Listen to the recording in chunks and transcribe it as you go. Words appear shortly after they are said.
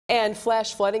And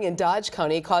flash flooding in Dodge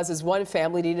County causes one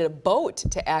family needed a boat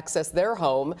to access their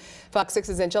home. Fox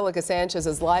 6's Angelica Sanchez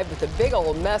is live with the big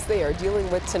old mess they are dealing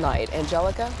with tonight.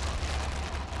 Angelica?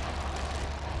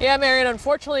 Yeah, Marion,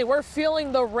 unfortunately, we're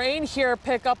feeling the rain here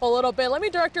pick up a little bit. Let me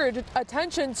direct your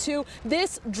attention to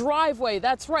this driveway.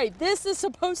 That's right. This is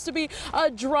supposed to be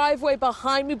a driveway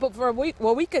behind me, but from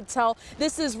what we could tell,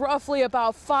 this is roughly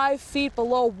about 5 feet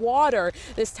below water.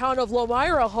 This Town of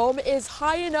Lomira home is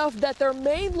high enough that their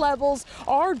main levels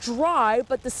are dry,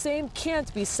 but the same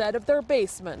can't be said of their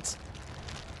basement.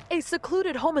 A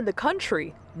secluded home in the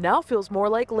country now feels more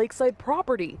like lakeside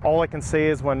property. All I can say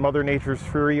is when Mother Nature's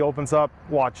fury opens up,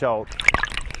 watch out.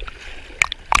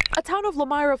 A Town of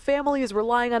Lomira family is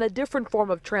relying on a different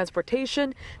form of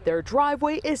transportation. Their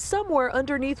driveway is somewhere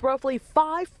underneath roughly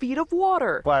 5 feet of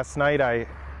water. Last night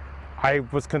I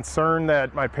was concerned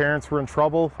that my parents were in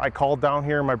trouble. I called down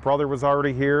here, my brother was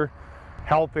already here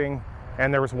helping,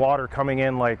 and there was water coming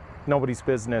in like nobody's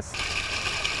business.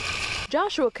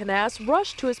 Joshua Canas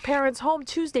rushed to his parents' home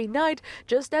Tuesday night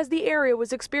just as the area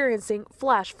was experiencing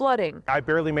flash flooding. I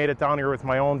barely made it down here with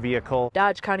my own vehicle.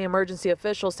 Dodge County emergency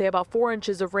officials say about 4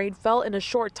 inches of rain fell in a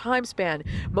short time span.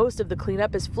 Most of the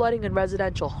cleanup is flooding in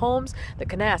residential homes. The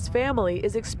Canas family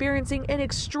is experiencing an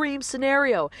extreme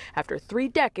scenario after 3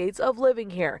 decades of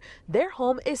living here. Their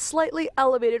home is slightly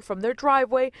elevated from their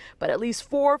driveway, but at least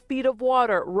 4 feet of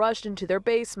water rushed into their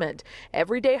basement.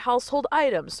 Everyday household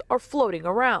items are floating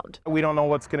around. We don't know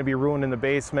what's going to be ruined in the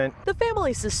basement. The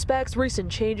family suspects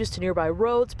recent changes to nearby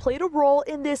roads played a role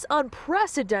in this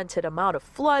unprecedented amount of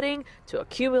flooding to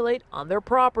accumulate on their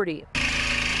property.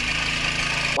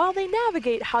 While they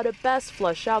navigate how to best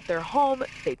flush out their home,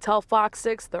 they tell Fox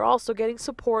 6 they're also getting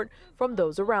support from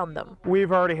those around them.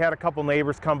 We've already had a couple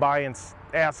neighbors come by and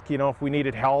ask, if we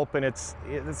needed help, and it's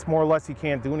more or less you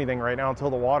can't do anything right now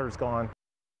until the water's gone.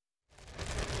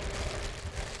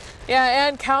 Yeah,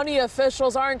 and county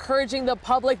officials are encouraging the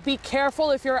public, be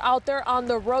careful if you're out there on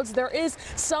the roads. There is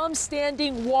some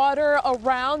standing water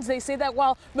around. They say that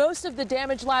while most of the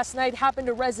damage last night happened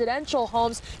to residential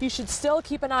homes, you should still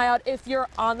keep an eye out if you're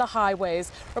on the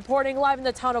highways. Reporting live in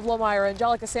the Town of Lomira,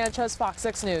 Angelica Sanchez, Fox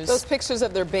 6 News. Those pictures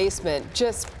of their basement,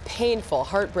 just painful,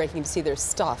 heartbreaking to see their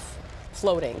stuff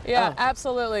floating. Yeah,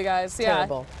 absolutely, guys.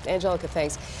 Terrible. Angelica,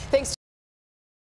 thanks.